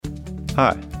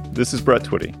Hi, this is Brett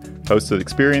Twitty, host of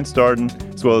Experience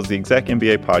Darden, as well as the Exec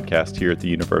MBA podcast here at the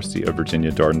University of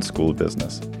Virginia Darden School of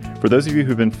Business. For those of you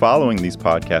who've been following these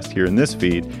podcasts here in this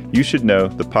feed, you should know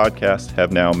the podcasts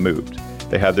have now moved.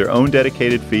 They have their own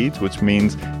dedicated feeds, which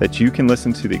means that you can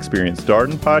listen to the Experience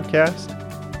Darden podcast,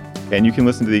 and you can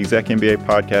listen to the Exec MBA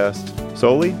podcast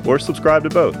solely or subscribe to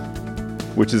both,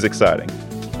 which is exciting.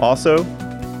 Also,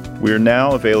 we are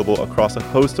now available across a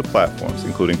host of platforms,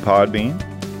 including Podbean,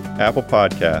 Apple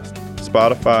Podcast,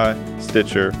 Spotify,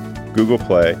 Stitcher, Google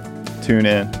Play,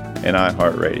 TuneIn, and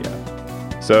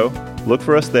iHeartRadio. So look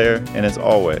for us there, and as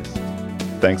always,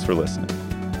 thanks for listening.